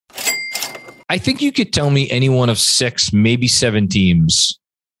I think you could tell me any one of 6, maybe 7 teams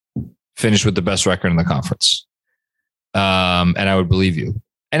finish with the best record in the conference. And I would believe you.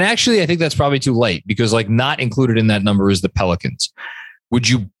 And actually, I think that's probably too late because like not included in that number is the Pelicans. Would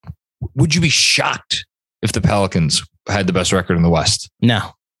you be shocked if the Pelicans had the best record in the West?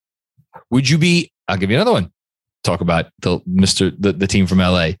 No. Would you be, I'll give you another one. Talk about the team from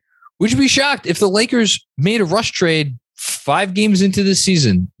LA. Would you be shocked if the Lakers made a rush trade 5 games into the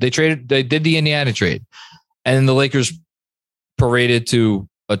season? They did the Indiana trade and the Lakers paraded to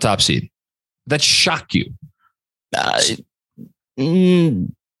a top seed. That shock you?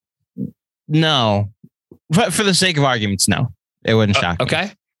 No, but for the sake of arguments, no, it wouldn't shock me.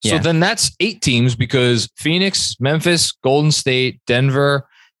 Okay. So then that's 8 teams because Phoenix, Memphis, Golden State, Denver,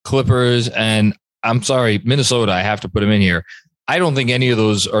 Clippers, and I'm sorry, Minnesota. I have to put them in here. I don't think any of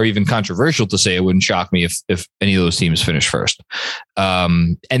those are even controversial to say. It wouldn't shock me if any of those teams finish first.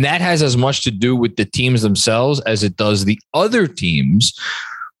 And that has as much to do with the teams themselves as it does the other teams,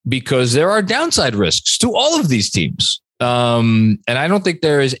 because there are downside risks to all of these teams. And I don't think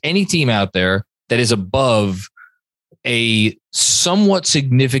there is any team out there that is above a somewhat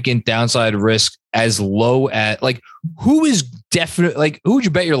significant downside risk as low at like who is definitely like who would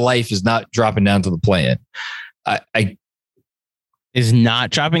you bet your life is not dropping down to the play-in? I is not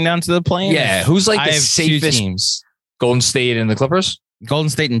dropping down to the play-in. Yeah, who's like the safest teams? Golden State and the Clippers. Golden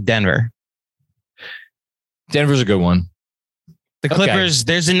State and Denver. Denver's a good one. The Clippers.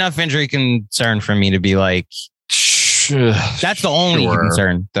 Okay. There's enough injury concern for me to be like. That's the only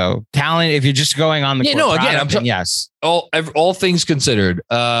concern, though. Talent. If you're just going on the court, yes. All things considered,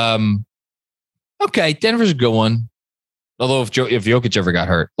 okay, Denver's a good one. Although if Jokic ever got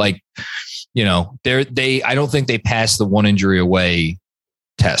hurt, like I don't think they passed the 1 injury away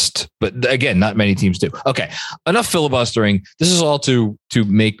test. But again, not many teams do. Okay, enough filibustering. This is all to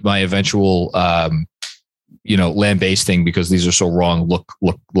make my eventual land-based thing because these are so wrong look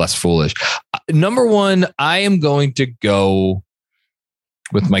less foolish. Number 1, I am going to go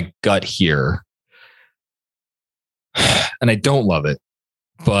with my gut here. And I don't love it,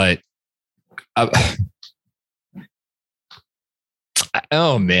 but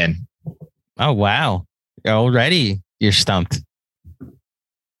oh man. Oh wow. Already you're stumped.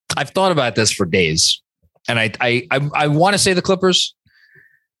 I've thought about this for days. And I want to say the Clippers.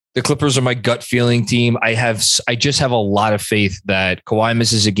 The Clippers are my gut feeling team. I just have a lot of faith that Kawhi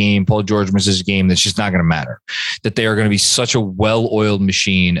misses a game, Paul George misses a game. That's just not going to matter. That they are going to be such a well-oiled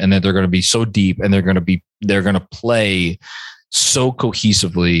machine, and that they're going to be so deep, and they're going to play so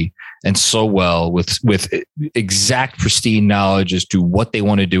cohesively and so well with exact pristine knowledge as to what they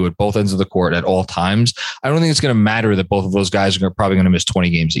want to do at both ends of the court at all times. I don't think it's going to matter that both of those guys are probably going to miss 20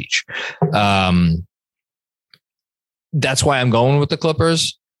 games each. That's why I'm going with the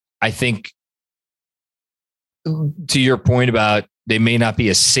Clippers. I think to your point about they may not be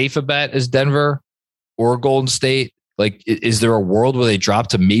as safe a bet as Denver or Golden State. Like, is there a world where they drop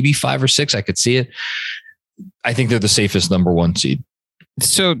to maybe 5 or 6? I could see it. I think they're the safest number 1 seed.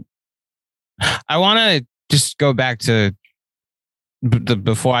 So I want to just go back to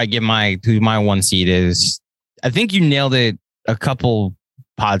before I get who my 1 seed is. I think you nailed it a couple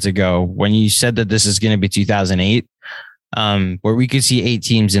pods ago when you said that this is going to be 2008. Where we could see 8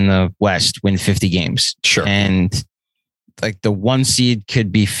 teams in the West win 50 games. Sure. And like the 1 seed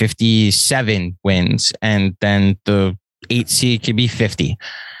could be 57 wins, and then the 8 seed could be 50,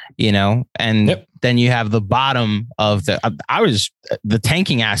 and then you have the bottom of the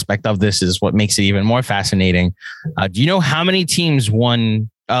tanking aspect of this is what makes it even more fascinating. Do you know how many teams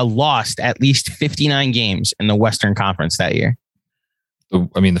lost at least 59 games in the Western Conference that year?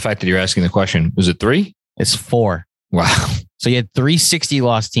 I mean, the fact that you're asking the question, was it 3? It's 4. Wow. So you had 360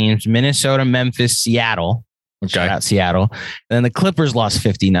 lost teams: Minnesota, Memphis, Seattle. Okay. Shout out Seattle. And then the Clippers lost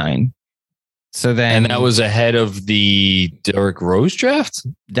 59. So then, and that was ahead of the Derrick Rose draft?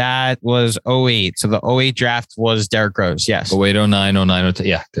 That was 08. So the 08 draft was Derrick Rose. Yes. 08, 09, 09, 10.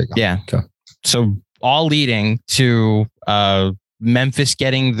 Yeah. There you go. Yeah. Okay. So all leading to Memphis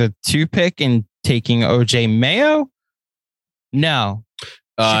getting the 2 pick and taking OJ Mayo. No.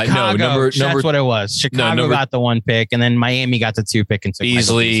 Chicago, that's what it was. Chicago got the 1 pick, and then Miami got the 2 pick and took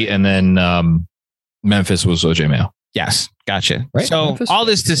Beasley, and then Memphis was OJ Mayo. Yes, gotcha. Right? So Memphis? All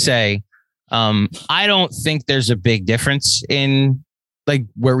this to say, I don't think there's a big difference in like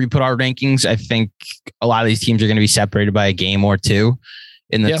where we put our rankings. I think a lot of these teams are going to be separated by a game or 2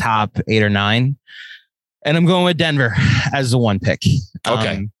 in the top 8 or 9. And I'm going with Denver as the 1 pick.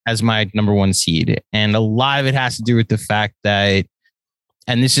 Okay. As my number 1 seed. And a lot of it has to do with the fact that,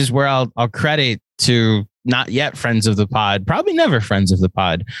 and this is where I'll credit to not yet friends of the pod, probably never friends of the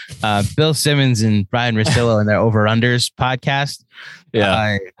pod, Bill Simmons and Brian Russillo and their Over Unders podcast.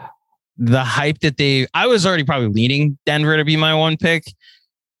 Yeah. The hype that I was already probably leaning Denver to be my one pick.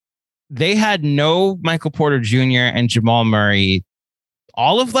 They had no Michael Porter Jr. and Jamal Murray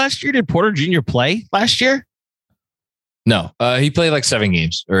all of last year. Did Porter Jr. play last year? No, he played like 7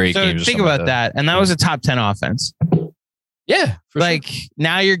 games or 8 games. Think about that. And that was a top 10 offense. Yeah. Like sure.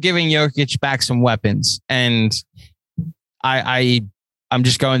 Now you're giving Jokic back some weapons. And I'm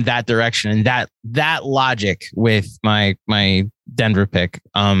just going that direction and that logic with my Denver pick.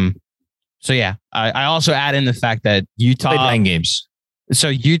 So yeah, I also add in the fact that Utah played 9 games. So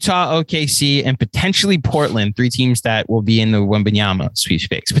Utah, OKC, and potentially Portland, 3 teams that will be in the Wembanyama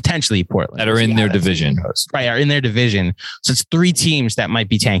sweepstakes. Potentially Portland. That are in their division. Right, are in their division. So it's 3 teams that might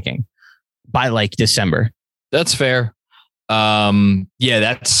be tanking by like December. That's fair. But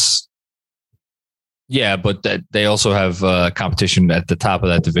they also have competition at the top of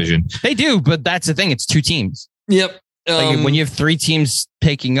that division. They do, but that's the thing. It's 2 teams. Yep. Like when you have 3 teams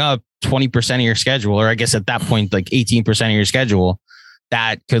taking up 20% of your schedule, or I guess at that point, like 18% of your schedule,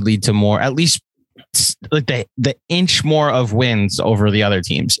 that could lead to more, at least like the inch more of wins over the other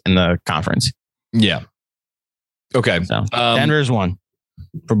teams in the conference. Yeah. Okay. So Denver's 1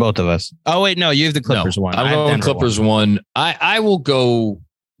 for both of us. Oh wait, no, you have the Clippers 1. I'm going Clippers 1. I will go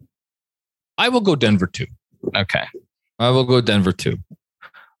Denver 2. Okay. I will go Denver 2.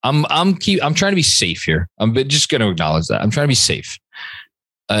 I'm trying to be safe here. I'm just going to acknowledge that. I'm trying to be safe.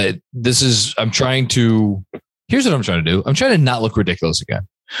 Here's what I'm trying to do. I'm trying to not look ridiculous again.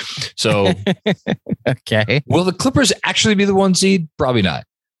 So, okay. Will the Clippers actually be the 1 seed? Probably not.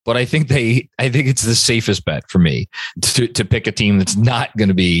 But I think it's the safest bet for me to pick a team that's not going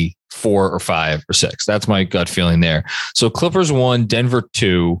to be 4 or 5 or 6. That's my gut feeling there. So Clippers 1, Denver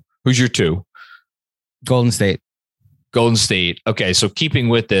 2. Who's your 2? Golden State. Okay. So keeping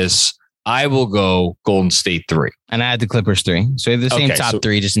with this, I will go Golden State 3. And I had the Clippers 3. So we have the same top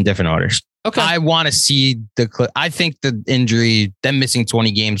 3, just in different orders. Okay. I want to see I think the injury, them missing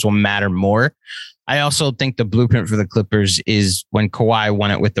 20 games will matter more. I also think the blueprint for the Clippers is when Kawhi won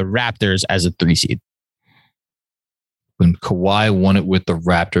it with the Raptors as a 3 seed. When Kawhi won it with the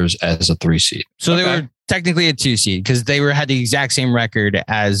Raptors as a 3 seed. So they were technically a 2 seed because they had the exact same record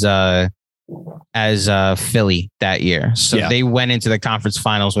as Philly that year. So they went into the conference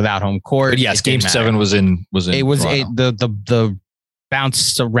finals without home court. But yes, game 7 was in. It was the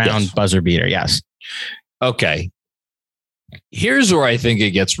bounce around buzzer beater. Yes. Okay. Here's where I think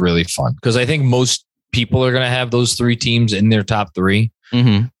it gets really fun because I think most people are going to have those 3 teams in their top 3.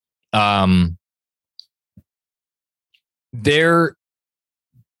 Mm-hmm. They're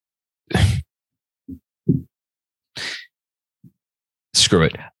screw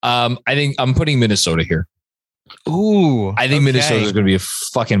it. I think I'm putting Minnesota here. Ooh, I think Minnesota is going to be a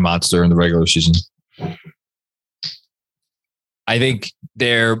fucking monster in the regular season. I think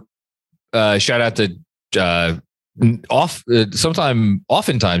they're shout out to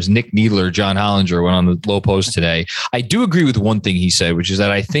oftentimes Nick Needler, John Hollinger went on the Low Post today. I do agree with one thing he said, which is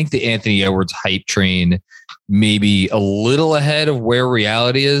that I think the Anthony Edwards hype train may be a little ahead of where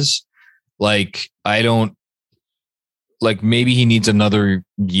reality is. Like, maybe he needs another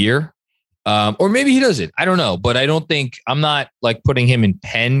year. Or maybe he doesn't. I don't know. But I'm not like putting him in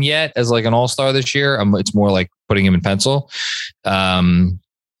pen yet as like an all-star this year. It's more like putting him in pencil.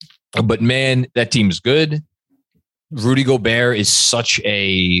 But man, that team's good. Rudy Gobert is such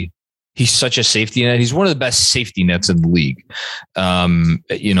a safety net. He's one of the best safety nets in the league.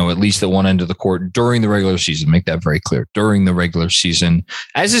 At least at one end of the court during the regular season. Make that very clear. During the regular season,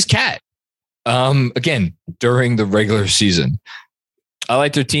 as is Cat. Again, during the regular season. I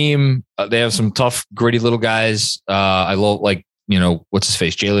like their team. They have some tough, gritty little guys. I love what's his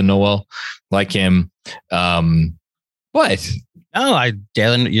face? Jalen Noel. Like him. What? Oh,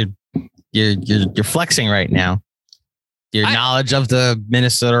 Jalen, you're flexing right now. Your knowledge of the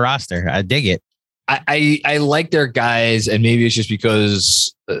Minnesota roster. I dig it. I like their guys, and maybe it's just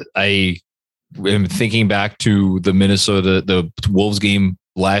because I am thinking back to the Wolves game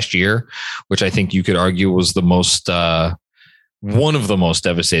last year, which I think you could argue was the most one of the most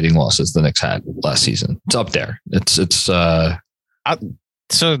devastating losses the Knicks had last season. It's up there. So I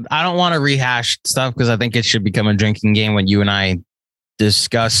don't want to rehash stuff because I think it should become a drinking game when you and I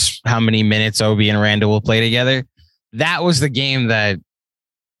discuss how many minutes Obi and Randall will play together. That was the game that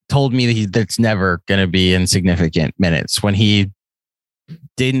told me that's never going to be in significant minutes when he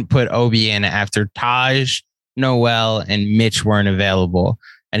didn't put Obi in after Taj, Noel, and Mitch weren't available.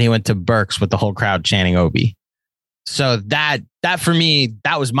 And he went to Burks with the whole crowd chanting Obi. So that for me,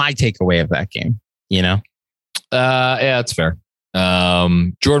 that was my takeaway of that game, Yeah, that's fair.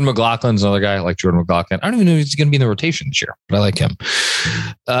 Jordan McLaughlin's another guy. I like Jordan McLaughlin. I don't even know if he's going to be in the rotation this year, but I like him.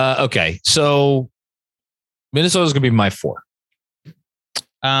 Okay, so Minnesota's going to be my 4.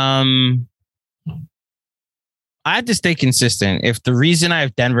 I have to stay consistent. If the reason I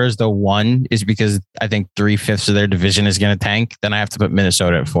have Denver as the 1 is because I think 3/5 of their division is going to tank, then I have to put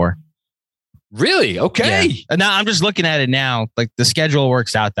Minnesota at 4. Really? Okay. Yeah. Now I'm just looking at it now. Like the schedule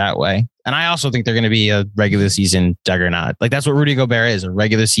works out that way. And I also think they're going to be a regular season juggernaut. Like that's what Rudy Gobert is, a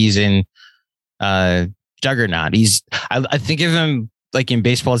regular season juggernaut. I think of him like in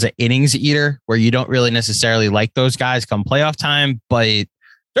baseball as an innings eater, where you don't really necessarily like those guys come playoff time, but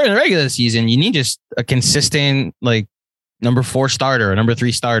during the regular season, you need just a consistent like number 4 starter or number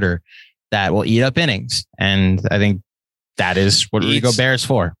 3 starter that will eat up innings. And I think that is what Rudy Gobert is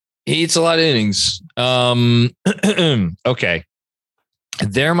for. He eats a lot of innings. Okay.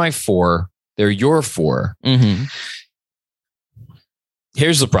 They're my 4. They're your 4. Mm-hmm.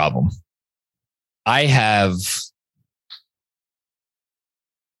 Here's the problem. I have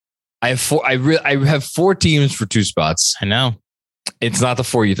 4. I have 4 teams for 2 spots. I know. It's not the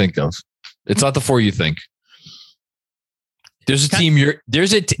 4 you think of. It's not the 4 you think. There's a team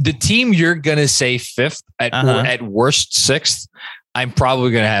the team you're gonna say 5th at worst 6th. I'm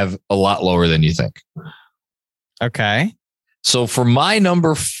probably gonna have a lot lower than you think. Okay. So for my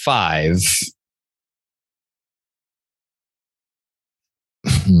number 5,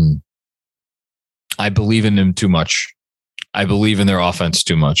 I believe in them too much. I believe in their offense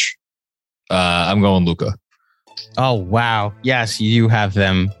too much. I'm going Luka. Oh, wow. Yes, you have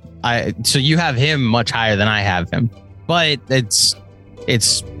them. So you have him much higher than I have him, but it's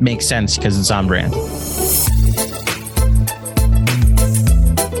makes sense because it's on brand.